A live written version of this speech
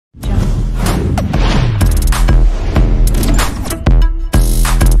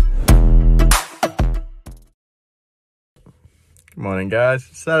Morning guys,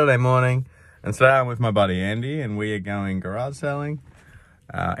 it's Saturday morning and today I'm with my buddy Andy and we are going garage selling.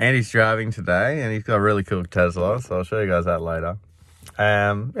 Andy's driving today and he's got a really cool Tesla, so I'll show you guys that later.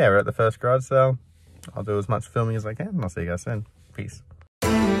 Yeah, we're at the first garage sale. I'll do as much filming as I can and I'll see you guys soon. Peace.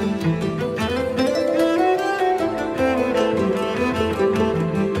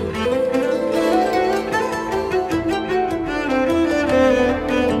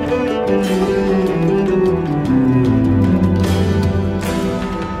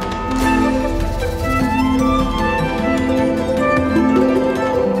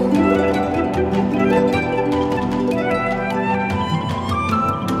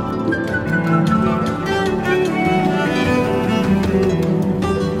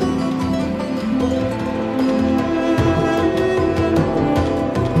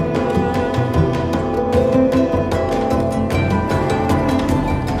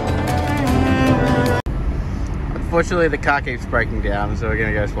 Unfortunately, the car keeps breaking down, so we're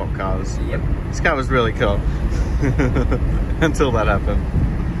gonna go swap cars. Yep. This car was really cool until that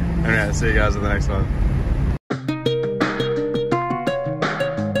happened. Anyway, see you guys in the next one.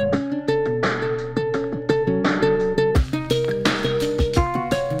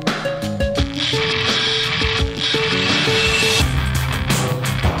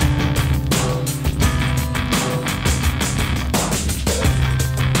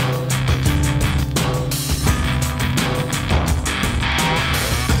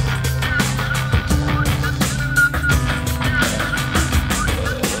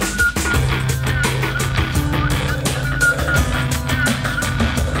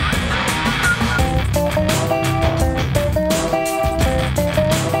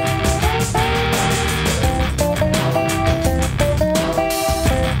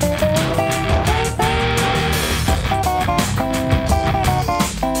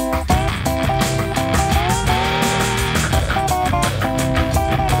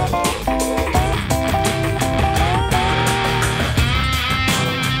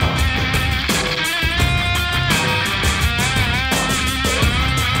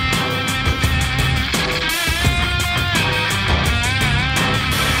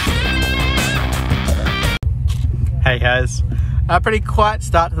 Hey guys, a pretty quiet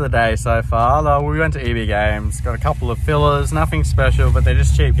start to the day so far. We went to EB Games, got a couple of fillers, nothing special, but they're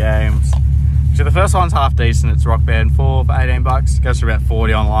just cheap games. So the first one's half decent, it's Rock Band 4 for 18 bucks, goes for about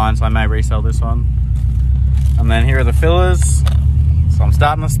 40 online, so I may resell this one. And then here are the fillers. So I'm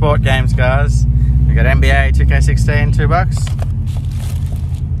starting the sport games, guys. We got NBA 2K16, 2 bucks.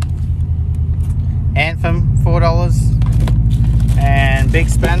 Anthem, $4. And big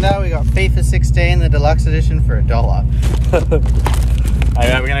spender, we got FIFA 16, the deluxe edition for $1.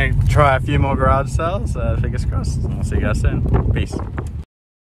 Anyway, we're gonna try a few more garage sales, fingers crossed, and I'll see you guys soon. Peace.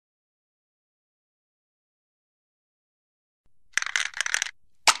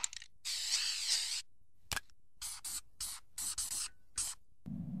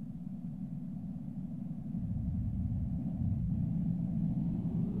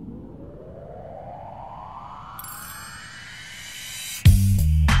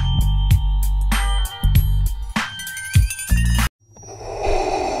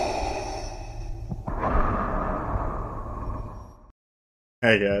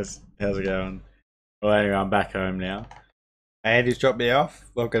 Hey guys, how's it going? Well anyway, I'm back home now. Andy's dropped me off.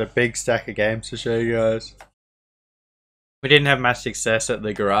 I've got a big stack of games to show you guys. We didn't have much success at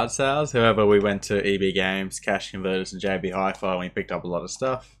the garage sales, however we went to EB Games, Cash Converters and JB Hi-Fi and we picked up a lot of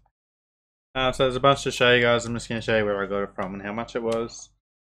stuff. So there's a bunch to show you guys. I'm just going to show you where I got it from and how much it was.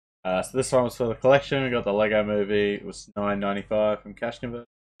 So this one was for the collection. We got the Lego Movie. It was $9.95 from Cash Converters.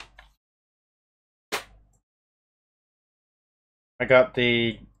 I got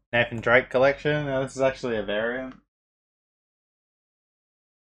the Nathan Drake collection. Now this is actually a variant.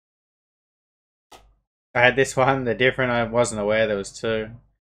 I had this one, they're different. I wasn't aware there was two.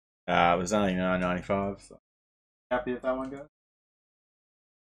 It was only $9.95. So happy with that one, guys.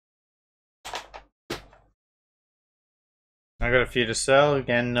 I got a few to sell.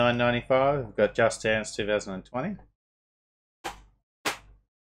 Again, $9.95. We've got Just Dance 2020.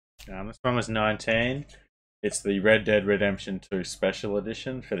 This one was $19. It's the Red Dead Redemption 2 Special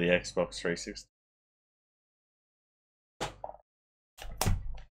Edition for the Xbox 360.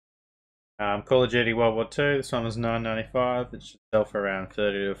 Call of Duty World War II. This one was $9.95. It should sell for around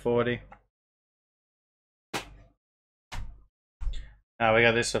 $30 to $40. We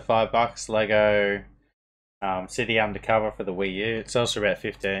got this for $5. Lego City Undercover for the Wii U. It sells for about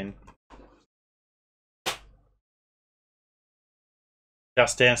 $15.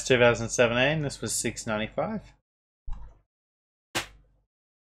 Just Dance 2017, this was $6.95.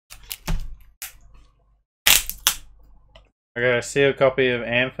 I got a sealed copy of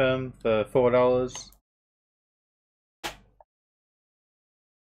Anthem for $4.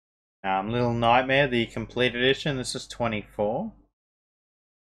 Little Nightmare, the complete edition. This is $24.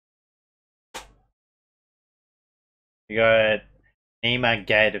 We got Nima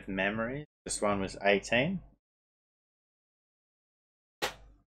Gate of Memories. This one was $18.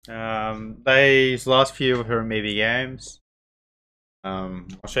 These last few were Amiibo games. I'll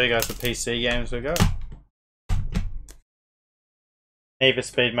show you guys the PC games we got. Need for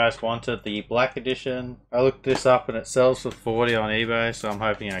Speed Most Wanted, the Black Edition. I looked this up and it sells for $40 on eBay, so I'm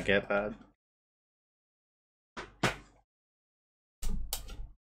hoping I get that.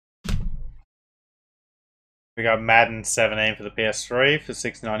 We got Madden 17 for the PS3 for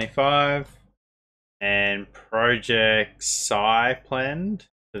 $6.95. And Project Cyplend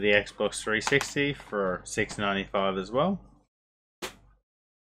for the Xbox 360 for $6.95 as well.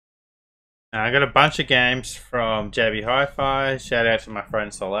 I got a bunch of games from JB Hi-Fi. Shout out to my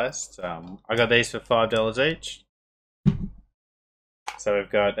friend Celeste. I got these for $5 each. So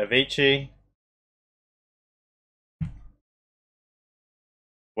we've got Avicii,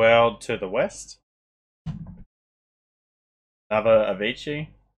 World to the West, another Avicii,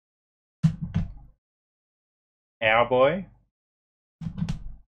 Cowboy,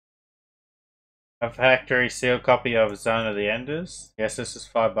 a factory sealed copy of Zone of the Enders. Yes, this is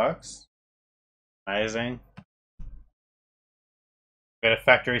 $5. Amazing. Got a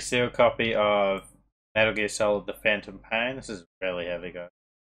factory sealed copy of Metal Gear Solid: The Phantom Pain. This is really heavy, guys.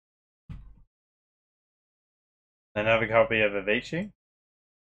 Another copy of Avicii.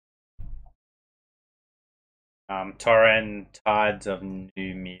 Torren Tides of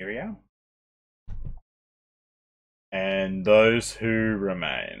Numeria. And Those Who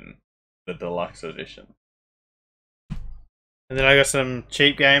Remain, the deluxe edition. And then I got some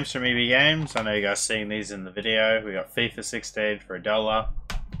cheap games from EB Games. I know you guys seen these in the video. We got FIFA 16 for $1.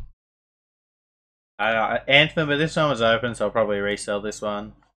 Anthem, but this one was open, so I'll probably resell this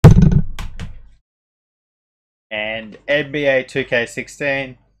one. And NBA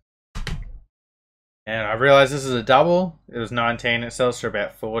 2K16. And I realized this is a double. It was 19. It sells for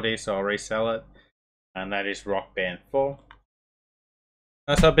about 40, so I'll resell it. And that is Rock Band 4.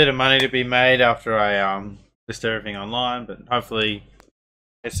 That's a bit of money to be made after I list everything online, but hopefully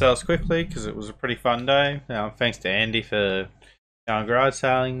it sells quickly because it was a pretty fun day. Thanks to Andy for going garage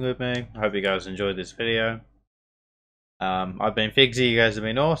sailing with me. I hope you guys enjoyed this video. I've been Figsy. You guys have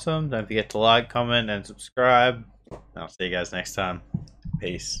been awesome. Don't forget to like, comment, and subscribe. I'll see you guys next time.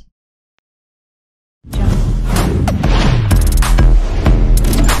 Peace.